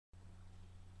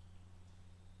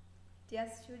Dear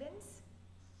students,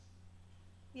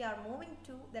 we are moving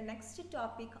to the next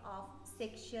topic of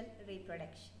sexual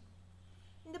reproduction.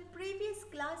 In the previous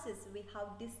classes, we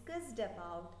have discussed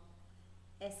about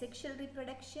asexual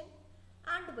reproduction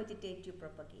and vegetative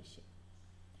propagation.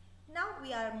 Now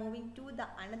we are moving to the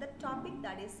another topic,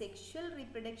 that is sexual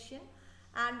reproduction,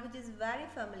 and which is very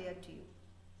familiar to you.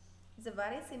 It's a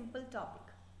very simple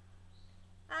topic.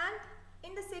 And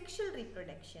in the sexual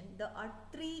reproduction, there are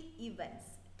three events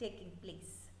taking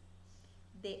place.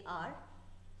 They are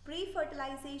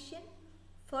pre-fertilization,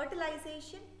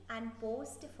 fertilization and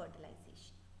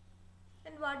post-fertilization.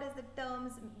 And what does the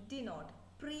terms denote?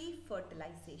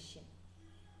 Pre-fertilization.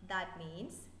 That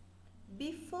means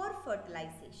before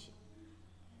fertilization.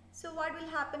 So what will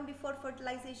happen before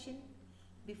fertilization?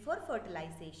 Before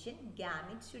fertilization,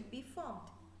 gametes should be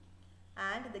formed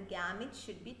and the gametes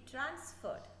should be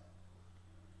transferred.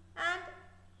 And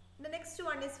the next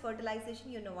one is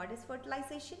fertilization. You know what is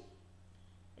fertilization?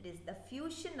 It is the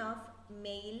fusion of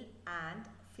male and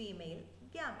female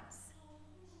gametes.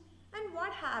 And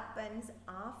what happens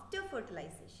after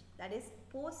fertilization? That is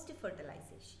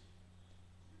post-fertilization.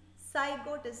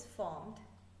 Zygote is formed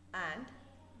and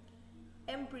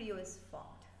embryo is formed.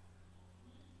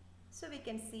 So we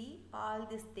can see all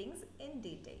these things in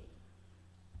detail.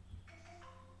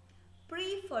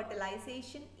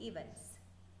 Pre-fertilization events.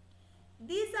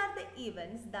 These are the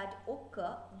events that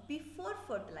occur before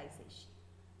fertilization.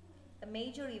 The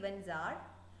major events are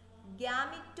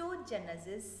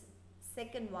gametogenesis,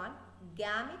 second one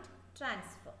gamete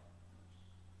transfer.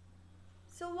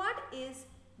 So what is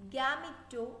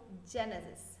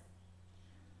gametogenesis?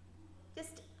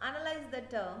 Just analyze the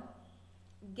term.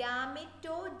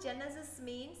 Gametogenesis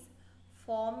means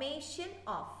formation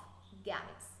of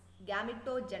gametes.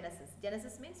 Gametogenesis.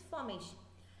 Genesis means formation.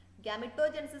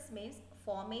 Gametogenesis means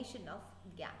formation of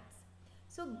gametes.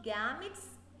 So gametes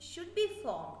should be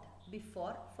formed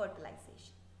before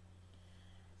fertilization.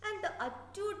 And there are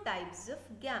two types of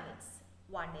gametes.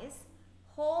 One is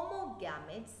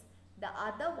homogametes. The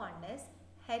other one is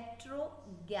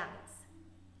heterogametes.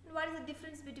 And what is the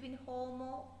difference between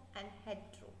homo and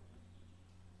hetero?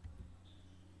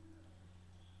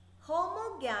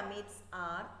 Homogametes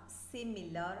are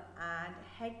similar and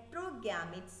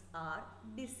heterogametes are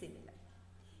dissimilar.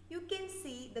 You can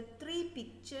see the three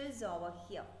pictures over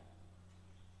here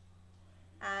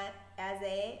as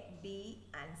A, B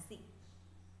and C.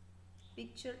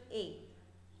 Picture A.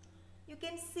 You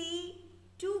can see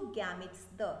two gametes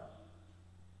there.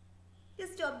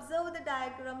 Just observe the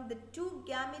diagram. The two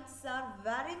gametes are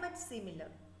very much similar.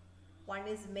 One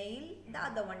is male, the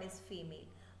other one is female.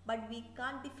 But we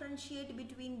can't differentiate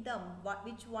between them,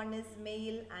 which one is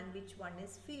male and which one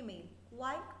is female.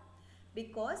 Why?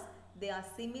 Because they are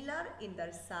similar in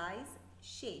their size,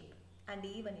 shape and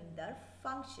even in their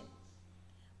function.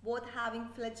 Both having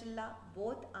flagella,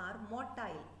 both are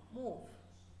motile, move.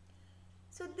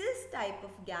 So this type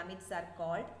of gametes are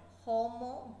called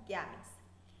homogametes.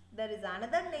 There is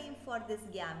another name for these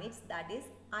gametes, that is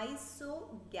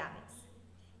isogametes.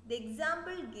 The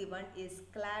example given is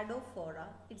cladophora.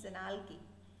 It's an algae.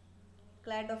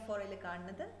 Cladophora il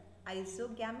kannathu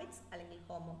isogametes allengil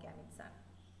homogametes aanu.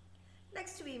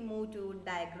 Next we move to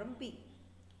diagram B.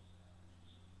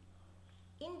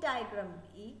 In diagram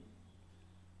B,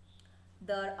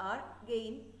 there are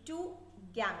again two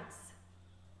gametes.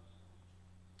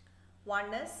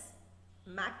 One is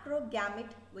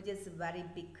macrogamete, which is very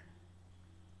big.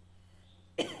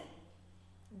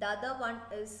 The other one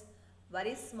is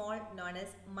very small, known as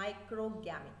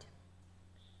microgamete.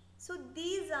 So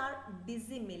these are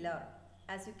dissimilar.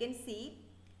 As you can see,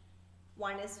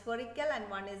 one is spherical and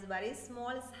one is very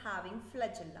small, is having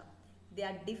flagella. They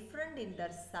are different in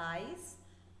their size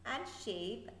and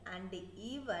shape and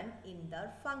even in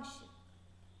their function.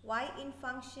 Why in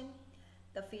function?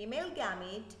 The female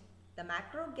gamete, the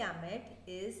macrogamete,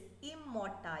 is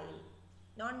immotile,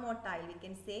 non-motile we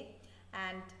can say,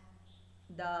 and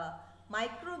the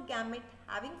microgamete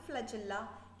having flagella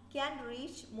can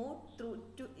move through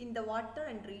in the water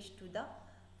and reach to the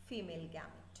female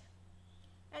gamete.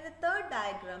 And the third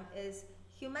diagram is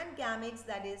human gametes,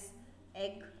 that is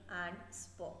egg and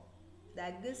sperm. The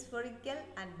egg is spherical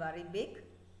and very big,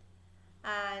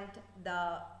 and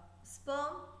the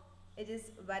sperm, it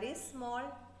is very small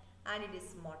and it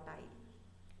is motile.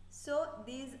 So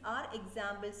these are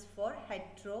examples for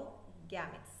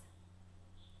heterogametes.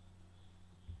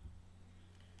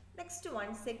 Next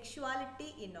one,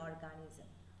 sexuality in organism.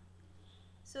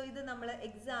 So this is our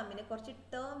exam in a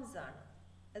terms.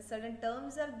 Certain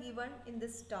terms are given in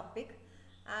this topic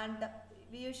and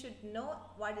you should know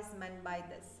what is meant by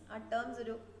this. Our terms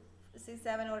are See,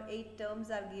 7 or 8 terms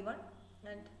are given,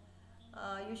 and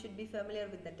you should be familiar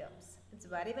with the terms. It's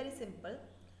very, very simple.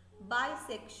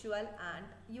 Bisexual and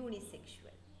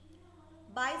unisexual.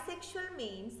 Bisexual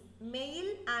means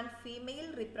male and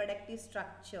female reproductive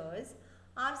structures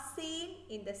are seen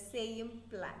in the same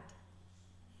plant.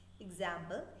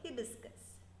 Example, hibiscus.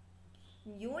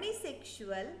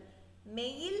 Unisexual,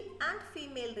 male and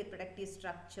female reproductive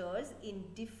structures in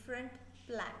different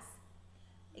plants.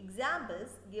 Examples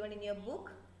given in your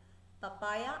book,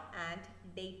 papaya and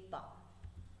date palm.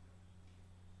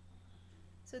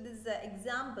 So this is an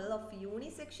example of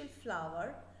unisexual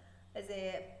flower as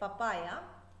a papaya,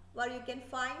 where you can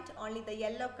find only the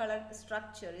yellow color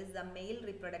structure is the male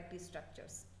reproductive structure,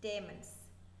 stamens.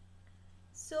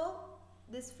 So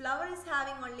this flower is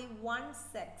having only one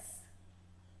sex,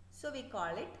 so we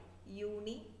call it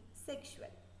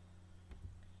unisexual.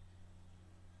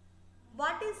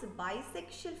 What is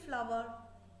bisexual flower?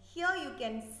 Here you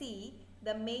can see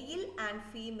the male and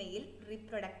female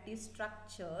reproductive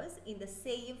structures in the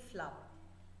same flower,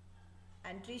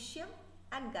 androecium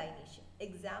and gynoecium.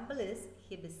 Example is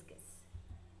hibiscus.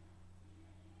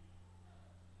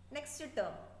 Next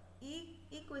term.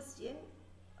 This question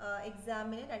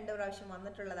examine രണ്ട് പ്രാവശ്യം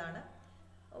വന്നിട്ടുള്ളതാണ്.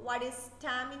 What is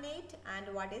staminate and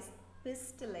what is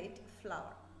pistillate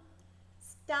flower?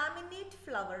 Staminate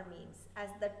flower means,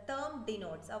 as the term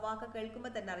denotes, ആ വാക്ക്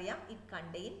കേൾക്കുമ്പോൾ തന്നെ അറിയാം, it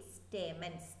contains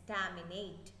stamens.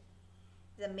 Staminate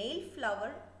is a male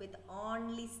flower with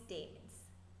only stamens.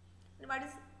 And what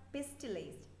is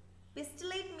pistillate?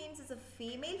 Pistillate means it's a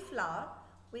female flower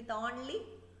with only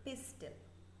pistil.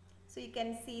 So you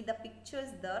can see the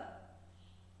pictures there.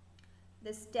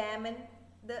 The stamen,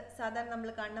 the സാധാരണ നമ്മൾ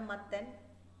കാണുന്ന മത്തൻ,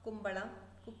 കുമ്പളം,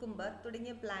 cucumber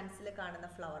തുടങ്ങിയ പ്ലാന്റ്സിൽ കാണുന്ന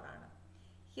flower ആണ്.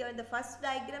 Here in the first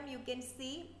diagram you can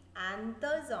see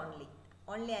anthers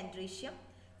only androecium.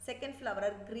 Second flower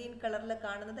green കളറിൽ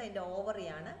കാണുന്നത് അതിൻ്റെ ഓവറി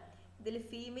ആണ്. ഇതിൽ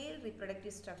ഫീമെയിൽ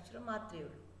റിപ്രൊഡക്റ്റീവ് സ്ട്രക്ചർ മാത്രമേ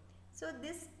ഉള്ളൂ. So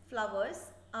this flowers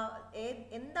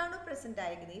എന്താണ് പ്രസന്റ്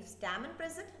ആയിരിക്കുന്നത്? If stamen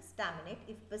present, staminate.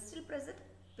 If pistil present,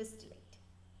 pistillate.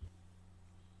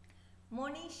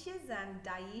 Monoecious and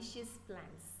dioecious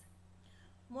plants.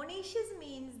 Monoecious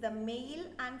means the male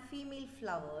and female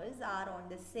flowers are on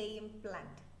the same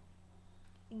plant.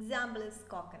 Example is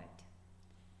coconut.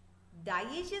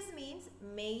 Dioecious means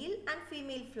male and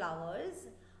female flowers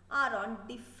are on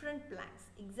different plants.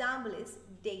 Example is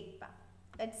date palm.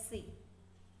 Let's see.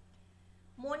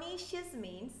 Monoecious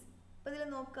means ഇപ്പോൾ ഇതിൽ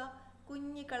നോക്കുക,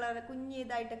 കുഞ്ഞി colour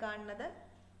കുഞ്ഞിതായിട്ട് കാണുന്നത്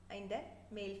അതിൻ്റെ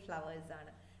mail flowers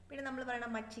ആണ്. പിന്നെ നമ്മൾ പറയണ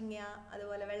മച്ചിങ്ങ,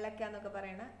 അതുപോലെ വെള്ളക്ക എന്നൊക്കെ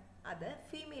പറയണ അത്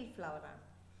female ഫ്ലവറാണ്.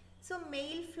 So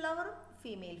mail ഫ്ലവറും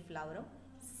female ഫ്ലവറും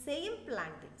same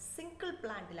പ്ലാന്റിൽ, single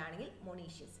പ്ലാന്റിലാണെങ്കിൽ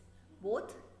monoecious.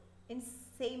 Both in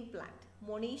same plant,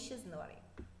 monoecious എന്ന് പറയും.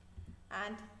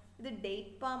 ആൻഡ് ഇത്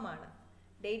ഡേറ്റ് പാം ആണ്.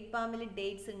 ഡേറ്റ് പാമിൽ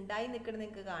ഡേറ്റ്സ് ഉണ്ടായി നിൽക്കുന്നത്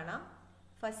നിങ്ങൾക്ക് കാണാം.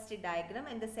 First diagram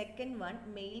and the second one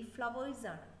mail flowers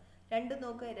ആണ്. രണ്ട്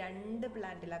നോക്കുക, രണ്ട്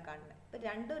പ്ലാന്റിലാണ് കാണുന്നത്. ഇപ്പം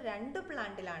രണ്ട്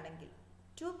പ്ലാന്റിലാണെങ്കിൽ,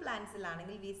 2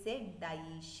 പ്ലാന്റ്സിലാണെങ്കിൽ we say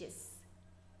ഡയോഷ്യസ്.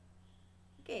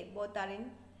 Okay, both are in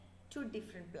 2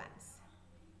 different plants.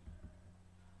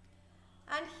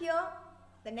 And here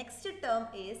the next term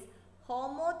is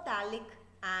homothallic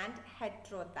and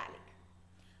heterothallic.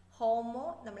 Homo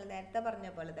നമ്മൾ നേരത്തെ പറഞ്ഞ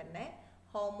പോലെ തന്നെ,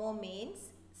 homo means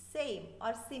same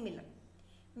or similar.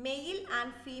 Male and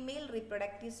female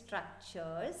reproductive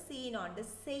structures seen on the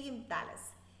same thallus.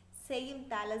 Same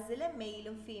thallus-ൽ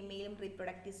മെയിലും ഫീമെയിലും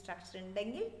reproductive structure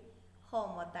ഉണ്ടെങ്കിൽ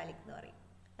homothallic എന്ന് പറയും.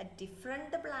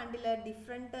 Different പ്ലാന്റിൽ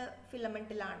ഡിഫറെൻറ്റ്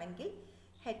ഫിലമെൻറ്റിലാണെങ്കിൽ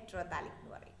ഹെട്രോതാലിക്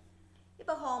എന്ന് പറയും.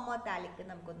 ഇപ്പോൾ ഹോമോതാലിക്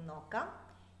നമുക്കൊന്ന് നോക്കാം.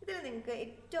 ഇതിൽ നിങ്ങൾക്ക്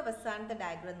ഏറ്റവും അവസാനത്തെ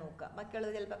ഡയഗ്രാം നോക്കുക,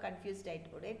 ബാക്കിയുള്ളത് ചിലപ്പോൾ കൺഫ്യൂസ്ഡ് ആയിട്ട്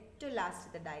പോകും. ഏറ്റവും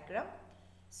ലാസ്റ്റത്തെ ഡയഗ്രാം.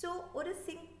 സോ ഒരു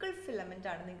സിംഗിൾ ഫിലമെൻ്റ്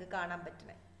ആണ് നിങ്ങൾക്ക് കാണാൻ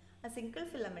പറ്റുന്നത്. ആ സിംഗിൾ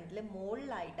ഫിലമെൻറ്റിൽ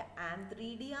മുകളിലായിട്ട്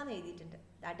ആന്ത്രീഡിയ എന്ന് എഴുതിയിട്ടുണ്ട്.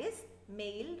 That is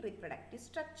mail reproductive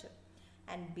structure.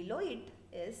 And below it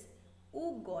is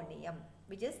ഊഗോണിയം,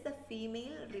 which is the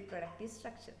female reproductive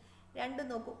structure. രണ്ടും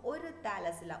നോക്കൂ, ഒരു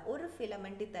താലസില, ഒരു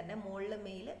ഫിലമെൻറ്റിൽ തന്നെ മുകളിൽ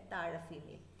മെയിൽ താഴെ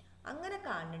ഫീമെയിൽ. അങ്ങനെ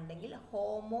കാണുന്നുണ്ടെങ്കിൽ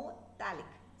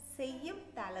ഹോമോതാലിക്, സെയിം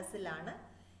താലസിലാണ്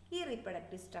ഈ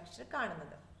റിപ്രൊഡക്റ്റീവ് സ്ട്രക്ചർ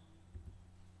കാണുന്നത്.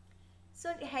 സോ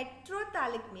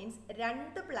ഹെട്രോതാലിക് മീൻസ്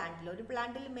രണ്ട് പ്ലാന്റിൽ, ഒരു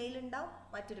പ്ലാന്റിൽ മെയിൽ ഉണ്ടാവും,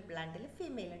 മറ്റൊരു പ്ലാന്റിൽ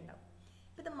ഫീമെയിൽ ഉണ്ടാവും.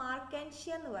 ഇപ്പോൾ ഇത്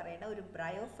മാർക്കാൻഷ്യ എന്ന് പറയുന്ന ഒരു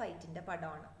ബ്രയോഫൈറ്റിൻ്റെ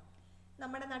പടമാണ്.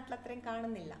 നമ്മുടെ നാട്ടിൽ അത്രയും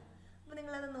കാണുന്നില്ല. അപ്പോൾ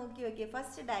നിങ്ങളത് നോക്കി നോക്കിയേ.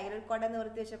 ഫസ്റ്റ് ഡയഗ്രം കുട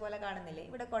നിവർത്തി വെച്ച പോലെ കാണുന്നില്ലേ?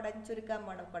 ഇവിടെ കുട ചുരുക്കാൻ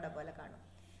പോണ കുട പോലെ കാണും.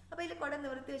 അപ്പോൾ ഇതിൽ കുട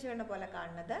നിവർത്തി വെച്ച വേണ്ട പോലെ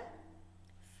കാണുന്നത്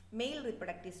മെയിൽ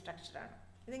റിപ്രൊഡക്റ്റീവ് സ്ട്രക്ചറാണ്.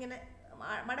 ഇതിങ്ങനെ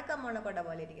മടക്കാൻ പോണ കുട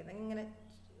പോലെ ഇരിക്കുന്നത്, ഇങ്ങനെ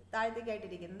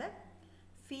താഴത്തേക്കായിട്ടിരിക്കുന്നത്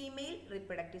ഫീമെയിൽ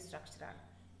റിപ്രൊഡക്റ്റീവ് സ്ട്രക്ചറാണ്.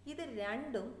 ഇത്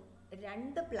രണ്ടും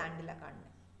രണ്ട് പ്ലാന്റിലാണ്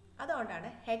കാണുന്നത്. അതുകൊണ്ടാണ്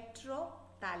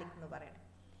ഹെട്രോതാലിക് എന്ന് പറയുന്നത്.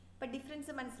 ഇപ്പം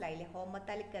ഡിഫറൻസ് മനസ്സിലായില്ലേ?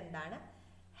 ഹോമോതാലിക് എന്താണ്,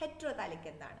 ഹെട്രോതാലിക്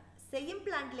എന്താണ്? സെയിം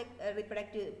പ്ലാന്റിൽ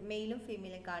റിപ്രൊഡക്റ്റീവ് മെയിലും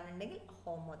ഫീമെയിലും കാണുന്നുണ്ടെങ്കിൽ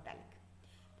ഹോമോതാലിക്.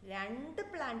 രണ്ട്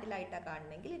പ്ലാന്റിലായിട്ടാണ്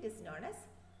കാണുന്നെങ്കിൽ it is known as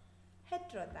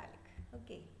ഹെട്രോതാലിക്.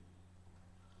 Okay.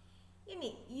 ഇനി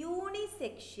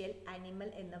യൂണിസെക്ഷൽ അനിമൽ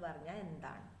എന്ന് പറഞ്ഞാൽ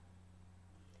എന്താണ്?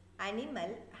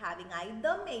 Animal having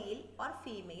either male or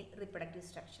female reproductive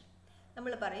structure.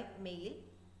 നമ്മൾ പറയും mail,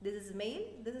 this is mail,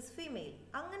 this is female,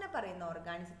 അങ്ങനെ പറയുന്ന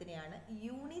ഓർഗാനിസത്തിനെയാണ്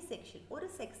യൂണിസെക്ഷൽ, ഒരു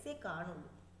സെക്സേ കാണുള്ളൂ.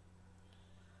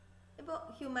 ഇപ്പോൾ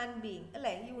ഹ്യൂമൻ ബീയിങ്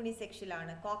അല്ലേ,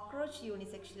 യൂണിസെക്ഷലാണ്. കോക്രോച്ച്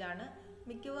യൂണിസെക്ഷലാണ്.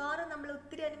 മിക്കവാറും നമ്മൾ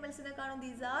ഒത്തിരി അനിമൽസിനെ കാണും,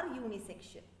 ദീസ് ആർ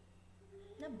യൂണിസെക്ഷൽ.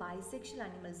 എന്നാൽ ബൈസെക്ഷൽ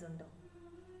അനിമൽസ് ഉണ്ടോ?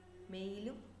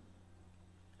 മെയിലും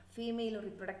ഫീമെയിലും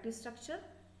reproductive structure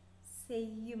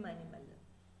same animal.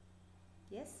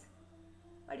 Yes,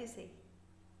 what do you say?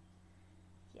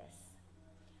 Yes.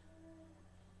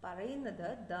 പറയുന്നത്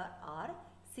there are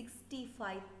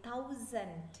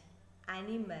 65,000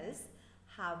 animals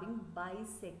having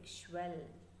bisexual.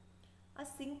 ആ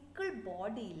സിംഗിൾ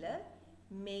ബോഡിയിൽ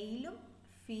മെയിലും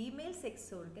ഫീമെയിൽ സെക്സ്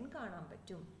ഓർഗൻ കാണാൻ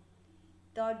പറ്റും.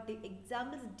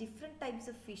 Examples different types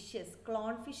of fishes,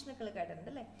 clone fish എന്നൊക്കെ കേട്ടിട്ടുണ്ട്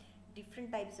അല്ലേ?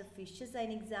 ഡിഫറെൻറ്റ് ടൈപ്സ് ഓഫ് ഫിഷസ്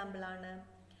അതിന് എക്സാമ്പിളാണ്.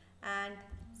 ആൻഡ്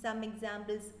സം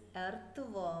എക്സാമ്പിൾസ് എർത്ത്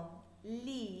വേം,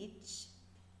 ലീച്ച്,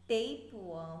 ടേപ്പ്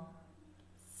വേം,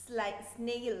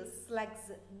 snails, slugs.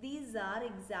 These are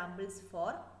examples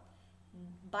for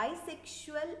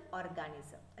bisexual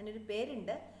organism. അതിനൊരു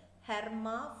പേരുണ്ട്,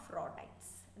 hermaphrodites.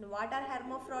 And what are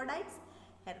hermaphrodites?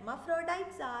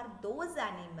 Hermaphrodites are those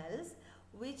animals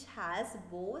which has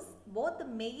both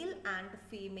male and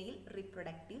female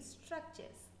reproductive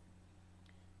structures.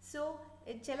 So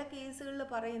ചില കേസുകളിൽ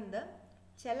പറയുന്നത്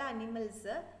ചില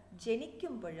animals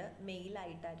ജനിക്കുമ്പോൾ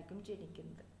മെയിലായിട്ടായിരിക്കും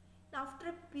ജനിക്കുന്നത്. After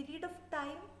a period of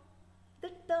time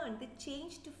they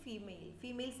change to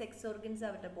female sex organs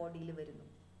അവരുടെ ബോഡിയിൽ വരുന്നു.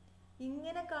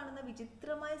 ഇങ്ങനെ കാണുന്ന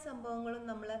വിചിത്രമായ സംഭവങ്ങളും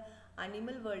നമ്മൾ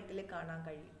അനിമൽ വേൾഡിൽ കാണാൻ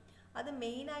കഴിയും. അത്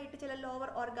മെയിനായിട്ട് ചില ലോവർ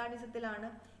ഓർഗാനിസത്തിലാണ്,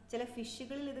 ചില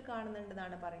ഫിഷുകളിൽ ഇത്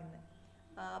കാണുന്നുണ്ടെന്നാണ് പറയുന്നത്.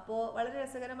 അപ്പോൾ വളരെ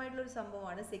രസകരമായിട്ടുള്ളൊരു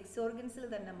സംഭവമാണ്, സെക്സ് ഓർഗൻസിൽ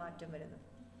തന്നെ മാറ്റം വരുന്നത്.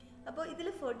 അപ്പോൾ ഇതിൽ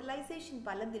ഫെർട്ടിലൈസേഷൻ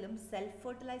പലതിലും സെൽഫ്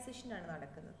ഫെർട്ടിലൈസേഷനാണ്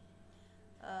നടക്കുന്നത്.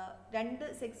 രണ്ട്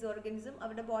സെക്സ് ഓർഗൻസും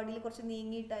അവരുടെ ബോഡിയിൽ കുറച്ച്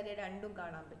നീങ്ങിയിട്ട് അതിനെ രണ്ടും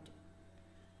കാണാൻ പറ്റും.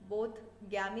 Both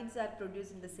gametes R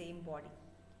produce in the same body.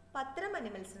 അപ്പം അത്തരം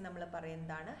അനിമൽസിന് നമ്മൾ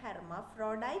പറയുന്നതാണ്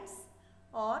hermaphrodites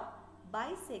or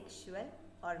ബൈസെക്ഷുവൽ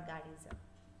organism.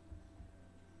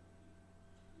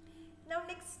 Now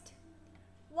next,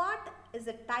 what is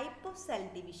a type of cell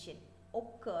division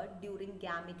occurred during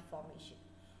gamete formation?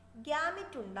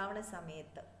 Gamete ഉണ്ടാവുന്ന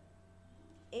സമയത്ത്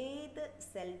ഏത്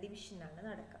സെൽ ഡിവിഷനാണ്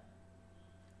നടക്കുക?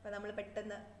 അപ്പോൾ നമ്മൾ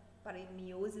പെട്ടെന്ന് പറയും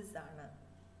മിയോസിസ് ആണ്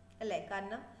അല്ലേ?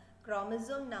 കാരണം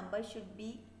chromosome number should be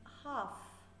half,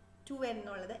 2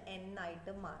 എന്നുള്ളത് n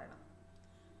ആയിട്ട് മാറണം.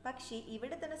 പക്ഷേ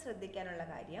ഇവിടെ തന്നെ ശ്രദ്ധിക്കാനുള്ള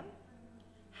കാര്യം,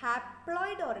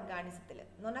 ഹാപ്ലോയിഡ് ഓർഗാനിസത്തിൽ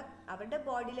എന്ന് പറഞ്ഞാൽ അവരുടെ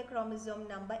ബോഡിയിലെ ക്രോമസോം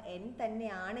നമ്പർ n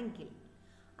തന്നെയാണെങ്കിൽ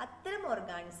അത്തരം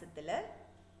ഓർഗാനിസത്തിൽ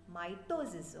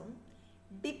മൈറ്റോസിസും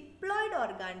ഡിപ്ലോയിഡ്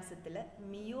ഓർഗാനിസത്തിൽ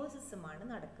മിയോസിസുമാണ്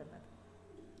നടക്കുന്നത്.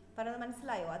 പറഞ്ഞത്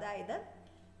മനസ്സിലായോ? അതായത്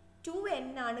 2n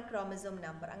ആണ് ക്രോമസോം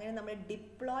നമ്പർ, അങ്ങനെ നമ്മൾ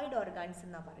ഡിപ്ലോയിഡ് ഓർഗാനിസം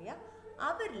എന്നാ പറയുക,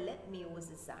 അവരിൽ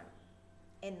മിയോസിസ് ആണ്.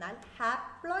 എന്നാൽ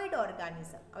ഹാപ്ലോയിഡ്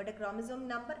ഓർഗാനിസം അവരുടെ ക്രോമസോം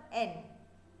നമ്പർ n,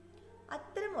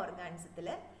 അത്തരം ഓർഗാനിസത്തിൽ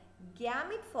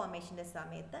ഗ്യാമിറ്റ് ഫോർമേഷൻ്റെ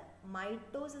സമയത്ത്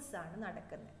മൈറ്റോസിസ് ആണ്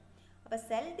നടക്കുന്നത്. അപ്പോൾ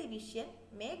cell division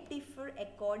may differ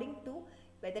according to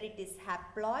whether it is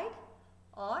haploid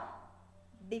or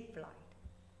diploid.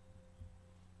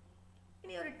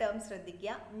 ഇനി ഒരു ടേം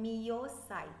ശ്രദ്ധിക്കുക,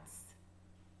 മിയോസൈറ്റ്സ്.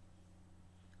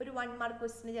 ഒരു 1 മാർക്ക്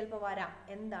ക്വസ്റ്റിന് ചിലപ്പോൾ വരാം,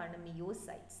 എന്താണ്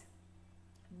മിയോസൈറ്റ്സ്?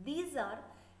 These are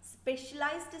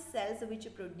specialised cells which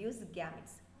produce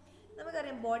gametes.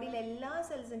 നമുക്കറിയാം ബോഡിയിൽ എല്ലാ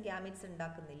സെൽസും ഗ്യാമിറ്റ്സ്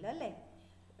ഉണ്ടാക്കുന്നില്ല അല്ലേ?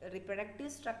 Reproductive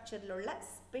സ്ട്രക്ചറിലുള്ള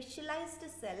specialised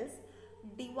cells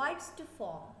divides to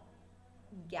form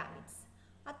gametes.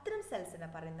 അത്തരം സെൽസിനെ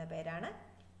പറയുന്ന പേരാണ്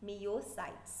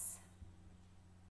മിയോസൈറ്റ്സ്.